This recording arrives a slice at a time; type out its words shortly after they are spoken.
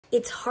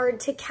it's hard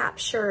to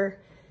capture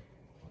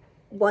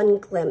one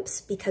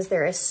glimpse because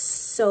there is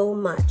so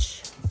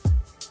much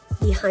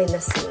behind the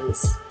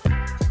scenes.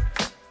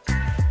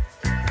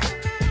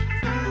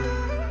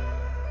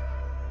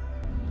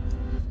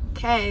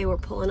 Okay, we're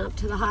pulling up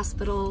to the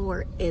hospital.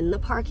 We're in the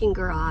parking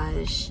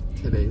garage.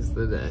 Today's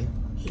the day.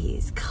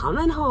 He's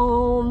coming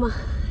home,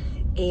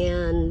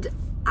 and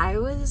I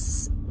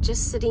was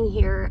just sitting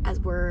here as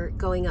we're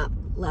going up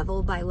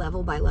level by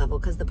level by level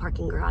because the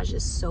parking garage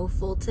is so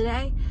full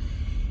today,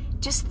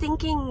 just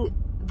thinking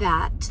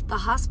that the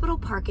hospital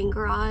parking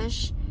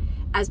garage,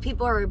 as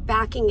people are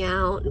backing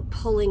out and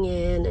pulling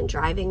in and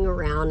driving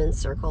around in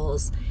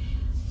circles,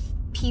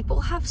 people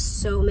have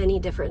so many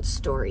different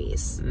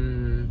stories.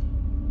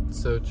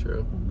 So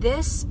true.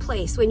 This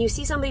place, when you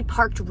see somebody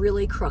parked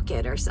really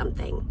crooked or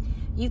something,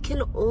 you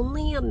can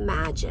only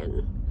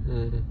imagine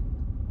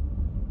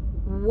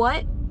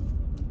what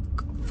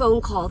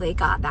phone call they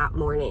got that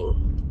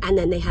morning, and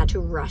then they had to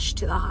rush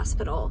to the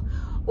hospital.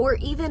 Or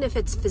even if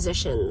it's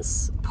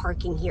physicians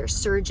parking here,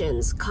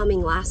 surgeons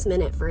coming last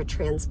minute for a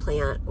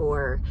transplant,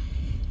 or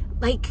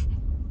like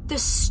the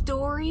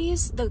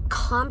stories, the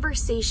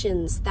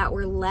conversations that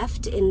were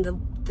left in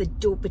the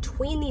door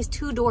between these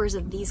two doors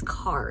of these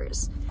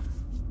cars.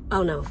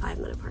 Oh no,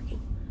 5-minute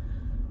parking.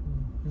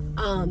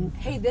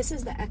 Hey, this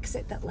is the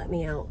exit that let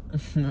me out.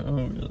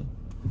 Oh, really?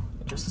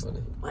 Just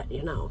funny. let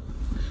you know.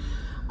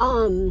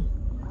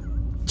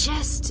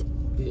 Just,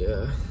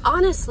 yeah.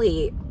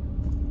 Honestly,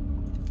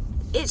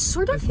 it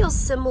sort of feels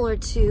similar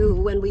to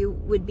when we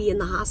would be in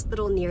the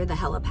hospital near the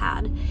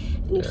helipad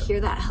and you'd hear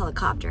that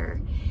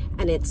helicopter,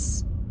 and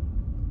it's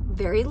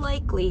very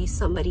likely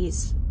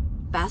somebody's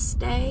best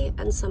day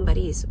and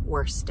somebody's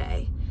worst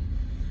day.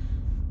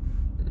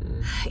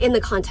 In the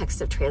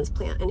context of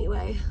transplant,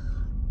 anyway.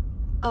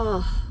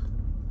 Oh,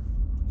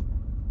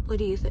 what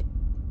do you think?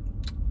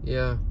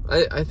 Yeah,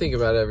 I think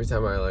about it every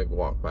time I like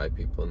walk by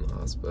people in the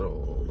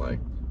hospital, like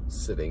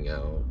sitting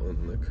out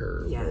on the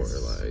curb or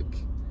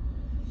like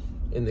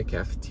in the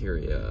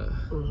cafeteria.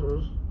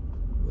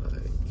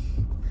 Like,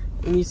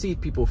 and you see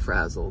people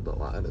frazzled a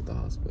lot at the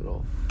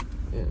hospital,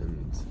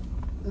 and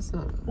that's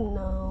not.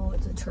 No,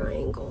 it's a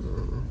triangle.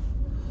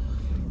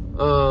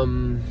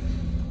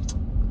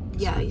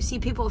 Yeah, you see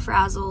people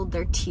frazzled,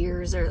 their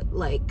tears are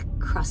like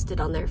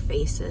crusted on their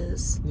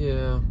faces.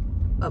 Yeah.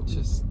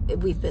 Just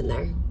we've been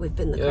there. We've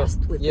been the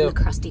been the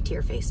crusty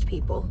tear-faced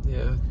people.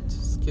 Yeah, it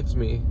just gives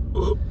me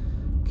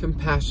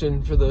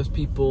compassion for those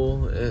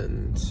people,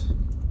 and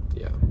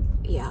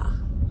yeah.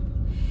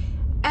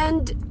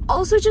 And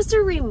also just a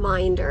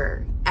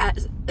reminder,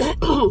 as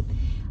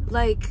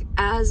like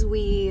as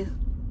we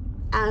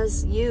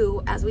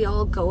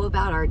all go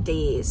about our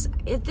days,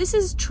 this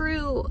is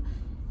true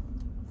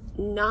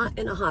not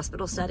in a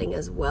hospital setting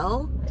as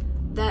well,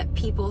 that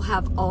people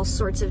have all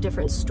sorts of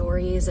different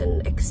stories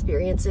and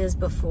experiences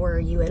before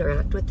you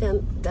interact with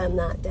them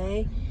that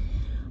day.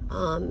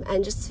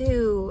 And just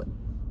to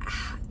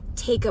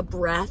take a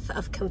breath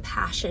of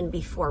compassion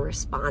before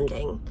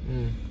responding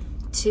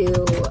to...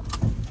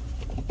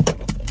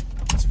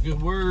 That's a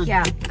good word.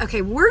 Yeah.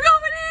 Okay, we're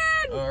going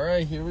in! All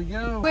right, here we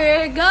go.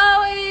 We're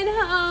going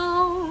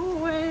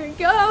home. We're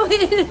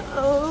going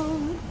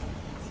home.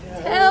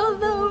 Tell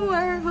the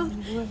world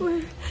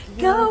we're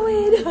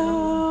going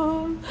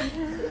home.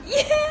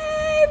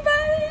 Yay,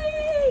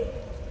 buddy!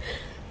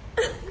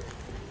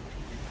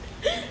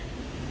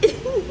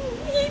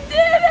 He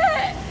did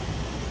it!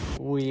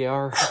 We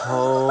are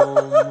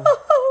home.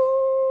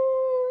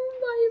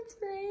 My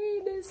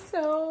brain is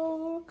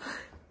so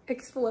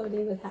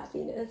exploding with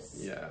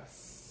happiness.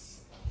 Yes.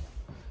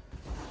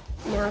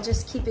 Now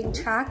just keeping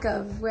track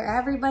of where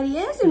everybody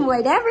is and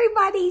what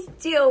everybody's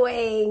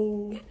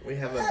doing. We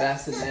have a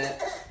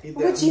bassinet.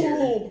 What you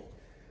need?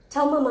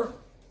 Tell Mama.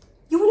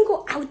 You want to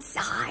go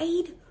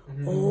outside?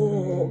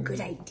 Oh, good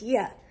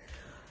idea.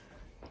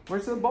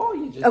 Where's the ball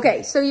you just...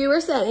 Okay, so you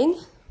were saying?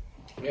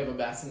 We have a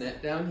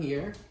bassinet down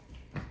here.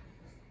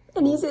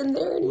 And he's in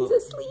there and he's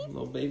asleep.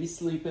 Little baby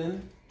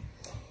sleeping.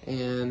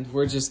 And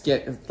we're just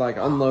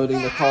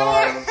unloading the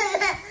car.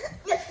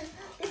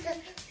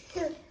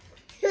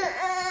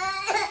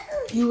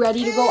 You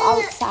ready to go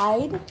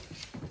outside?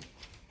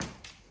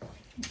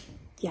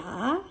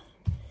 Yeah.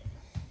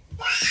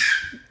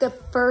 The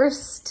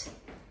first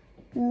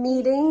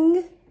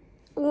meeting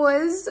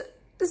was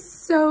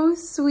so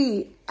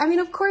sweet. I mean,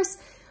 of course,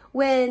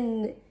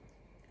 when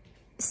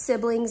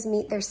siblings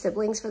meet their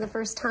siblings for the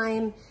first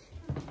time,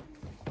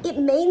 it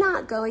may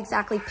not go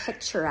exactly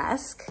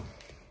picturesque.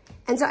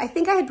 And so I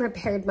think I had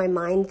prepared my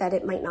mind that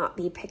it might not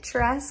be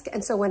picturesque.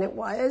 And so when it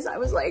was, I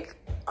was like,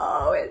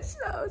 oh, it's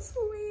so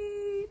sweet.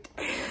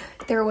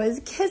 There was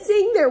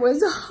kissing, there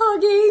was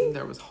hugging.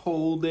 There was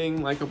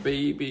holding like a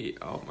baby.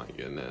 Oh my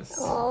goodness.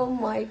 Oh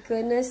my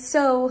goodness.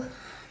 So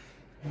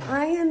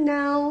I am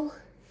now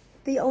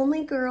the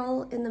only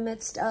girl in the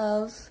midst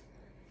of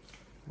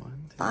 1,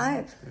 2,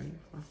 five. 3,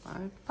 4,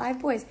 5. 5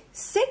 boys.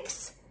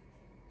 6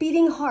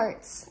 beating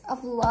hearts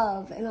of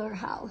love in our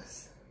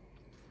house.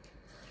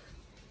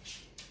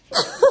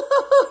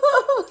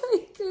 Oh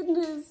my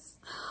goodness.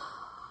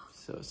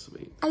 so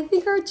sweet. I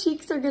think our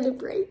cheeks are gonna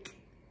break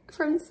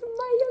from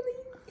smiling.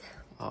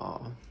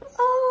 Oh.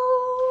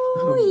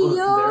 Oh,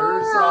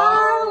 you're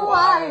our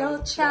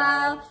wild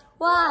child,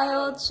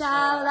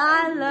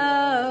 I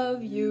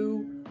love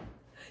you.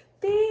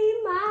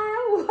 Be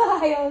my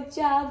wild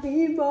child,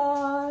 be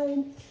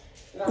mine.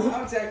 Now,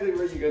 how exactly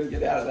were you going to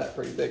get out of that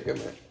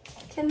predicament?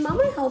 Can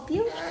Mama help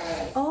you?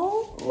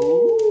 Oh.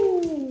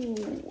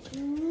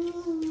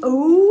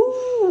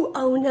 Oh.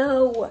 Oh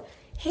no.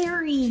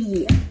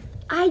 Harry,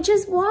 I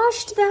just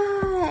washed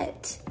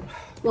that.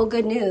 Well,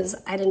 good news.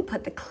 I didn't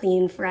put the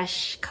clean,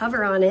 fresh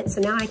cover on it. So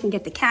now I can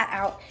get the cat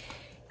out,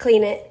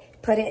 clean it,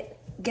 put it,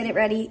 get it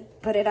ready,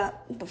 put it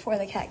up before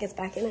the cat gets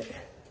back in it.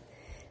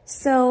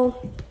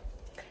 So,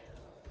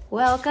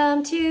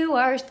 welcome to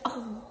our,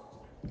 oh,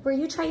 were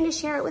you trying to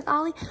share it with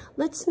Ollie?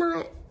 Let's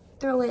not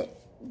throw it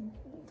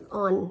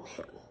on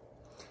him.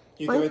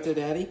 You throw it to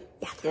Daddy?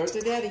 Yeah. Throw it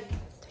to Daddy.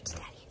 Throw it to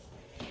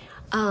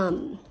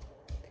Daddy.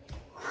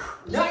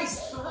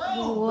 Nice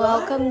throw,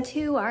 Welcome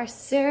to our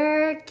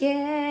circus.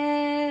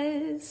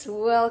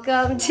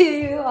 Welcome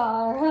to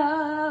our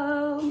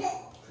home.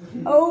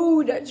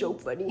 Oh, that's so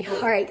funny.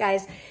 All right,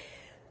 guys.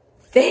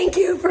 Thank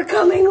you for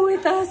coming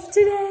with us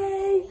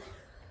today.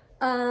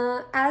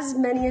 As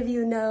many of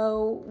you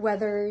know,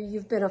 whether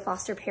you've been a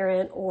foster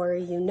parent or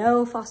you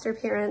know foster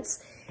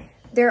parents,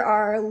 there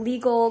are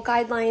legal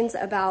guidelines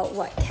about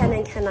what can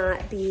and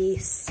cannot be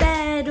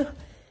said.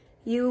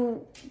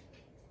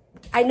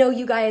 I know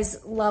you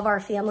guys love our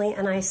family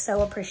and I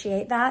so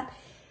appreciate that.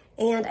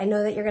 And I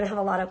know that you're gonna have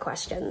a lot of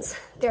questions.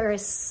 There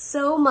is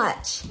so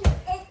much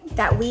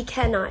that we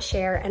cannot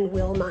share and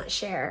will not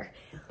share.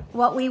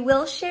 What we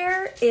will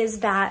share is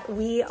that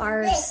we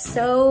are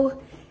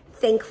so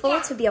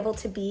thankful to be able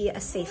to be a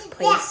safe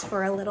place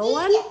for a little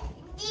one.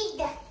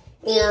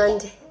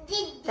 And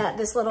that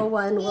this little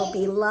one will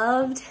be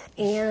loved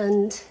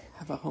and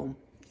have a home.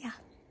 Yeah.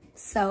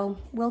 So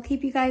we'll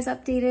keep you guys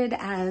updated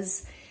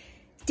as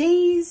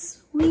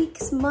days,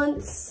 weeks,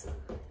 months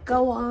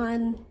go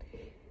on,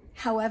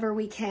 however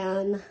we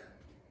can.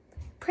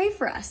 Pray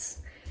for us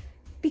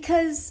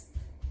because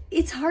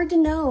it's hard to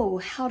know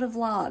how to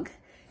vlog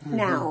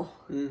now.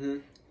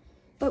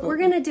 But we're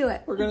gonna do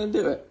it. We're gonna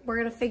do it. We're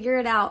gonna figure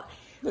it out.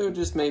 There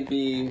just may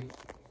be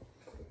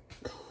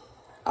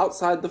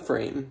outside the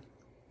frame,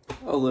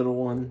 a little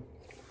one.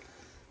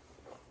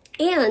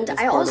 And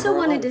I also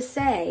wanted to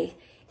say,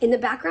 in the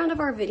background of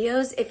our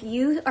videos, if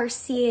you are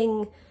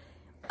seeing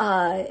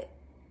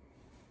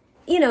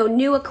you know,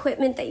 new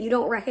equipment that you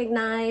don't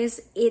recognize,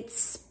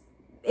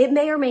 it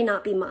may or may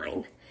not be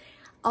mine.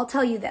 I'll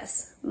tell you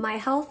this, my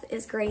health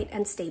is great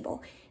and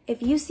stable.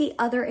 If you see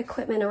other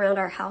equipment around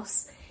our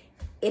house,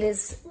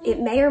 it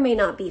may or may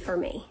not be for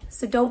me.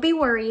 So don't be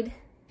worried.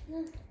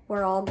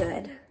 We're all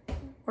good.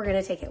 We're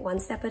gonna take it one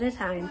step at a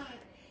time.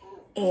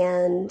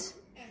 And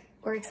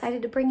we're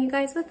excited to bring you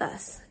guys with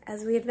us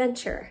as we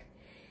adventure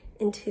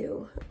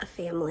into a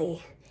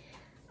family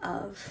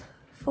of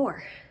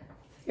 4.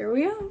 Here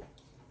we go.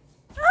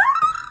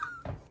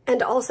 Ah!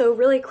 And also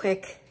really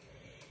quick,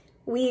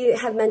 we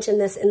have mentioned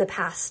this in the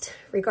past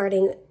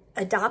regarding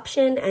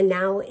adoption and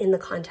now in the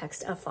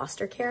context of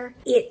foster care.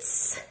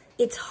 It's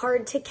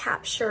hard to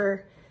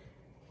capture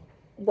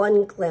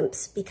one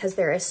glimpse because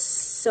there is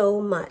so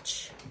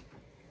much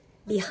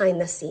behind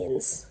the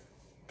scenes.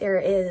 There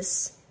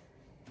is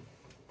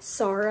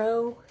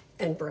sorrow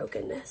and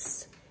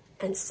brokenness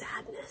and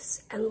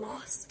sadness and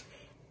loss.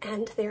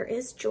 And there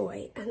is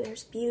joy and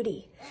there's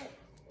beauty.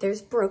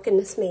 There's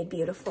brokenness made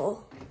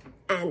beautiful.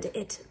 And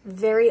it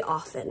very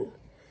often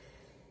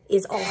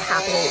is all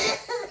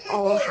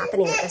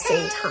happening at the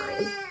same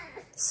time.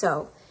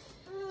 So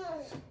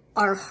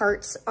our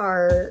hearts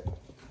are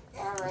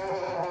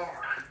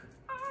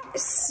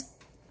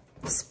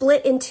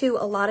split into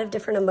a lot of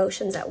different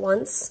emotions at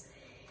once.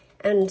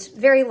 And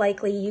very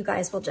likely you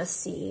guys will just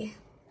see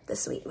the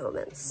sweet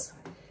moments.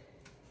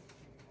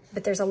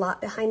 But there's a lot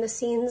behind the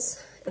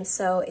scenes. And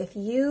so if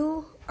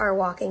you are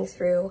walking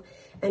through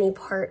any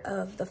part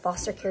of the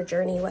foster care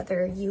journey,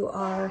 whether you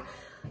are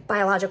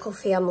biological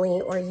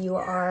family or you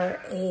are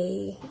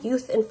a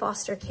youth in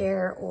foster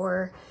care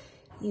or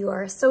you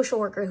are a social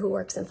worker who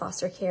works in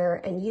foster care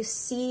and you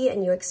see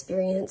and you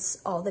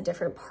experience all the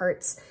different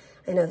parts,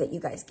 I know that you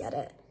guys get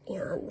it.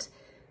 And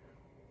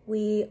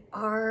we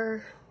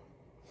are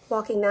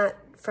walking that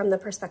from the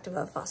perspective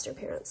of foster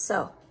parents.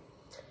 So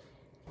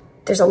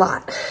there's a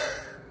lot.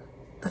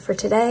 But for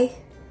today,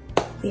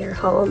 we are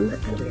home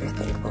and we are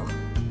thankful.